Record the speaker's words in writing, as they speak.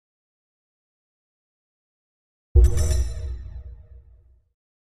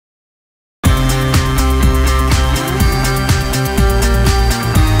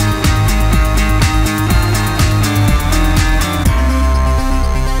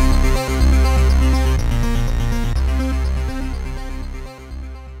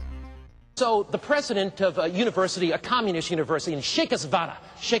so the president of a university, a communist university in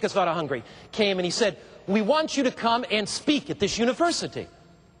Czechoslovakia, Hungary, came and he said, "We want you to come and speak at this university."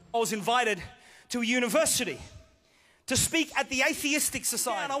 I was invited to a university to speak at the Atheistic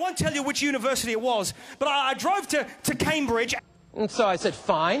Society. And I won't tell you which university it was, but I drove to Cambridge. And so I said,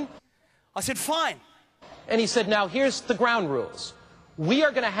 "Fine." I said, "Fine." And he said, "Now here's the ground rules. We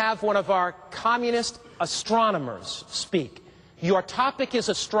are going to have one of our communist astronomers speak. Your topic is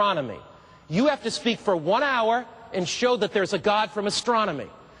astronomy. You have to speak for 1 hour and show that there's a God from astronomy.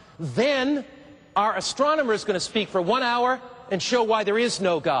 Then our astronomer is going to speak for 1 hour and show why there is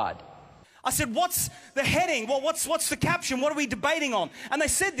no God." I said, "What's the heading? Well, what's the caption? What are we debating on?" And they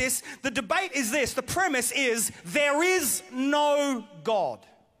said this, the debate is this, the premise is, there is no God.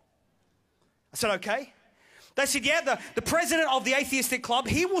 I said, "Okay." They said, "Yeah, the president of the Atheistic Club,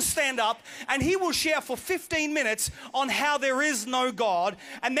 he will stand up and he will share for 15 minutes on how there is no God,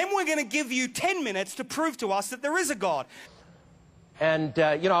 and then we're going to give you 10 minutes to prove to us that there is a God." And,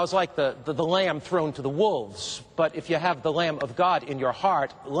 you know, I was like the lamb thrown to the wolves. But if you have the Lamb of God in your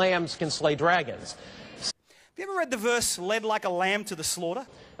heart, lambs can slay dragons. Have you ever read the verse, "led like a lamb to the slaughter"?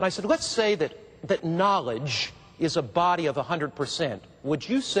 And I said, let's say that knowledge is a body of 100%. Would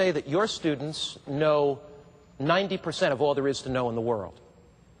you say that your students know 90% of all there is to know in the world?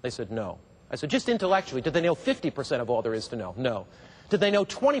 They said, no. I said, just intellectually, did they know 50% of all there is to know? No. Did they know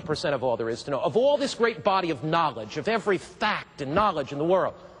 20% of all there is to know? Of all this great body of knowledge, of every fact and knowledge in the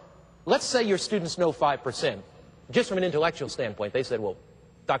world, let's say your students know 5%. Just from an intellectual standpoint, they said, well,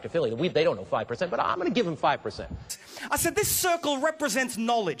 Dr. Philly, they don't know 5%, but I'm going to give them 5%. I said, this circle represents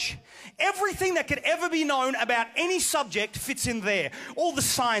knowledge. Everything that could ever be known about any subject fits in there. All the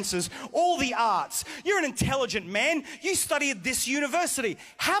sciences, all the arts. You're an intelligent man. You study at this university.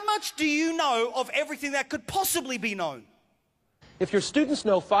 How much do you know of everything that could possibly be known? If your students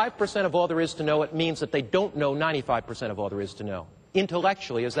know 5% of all there is to know, it means that they don't know 95% of all there is to know.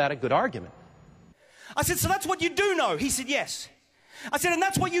 Intellectually, is that a good argument? I said, so that's what you do know? He said, yes. I said, and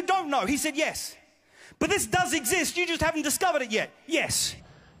that's what you don't know? He said, yes. But this does exist, you just haven't discovered it yet. Yes.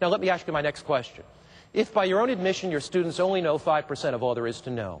 Now let me ask you my next question. If by your own admission your students only know 5% of all there is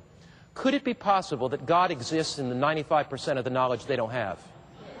to know, could it be possible that God exists in the 95% of the knowledge they don't have?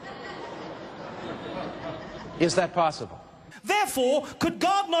 Is that possible? Therefore, could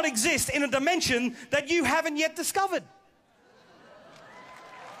God not exist in a dimension that you haven't yet discovered?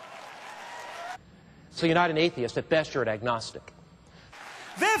 So you're not an atheist, at best you're an agnostic.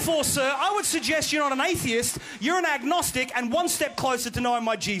 Therefore, sir, I would suggest you're not an atheist, you're an agnostic and one step closer to knowing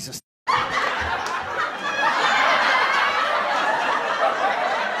my Jesus.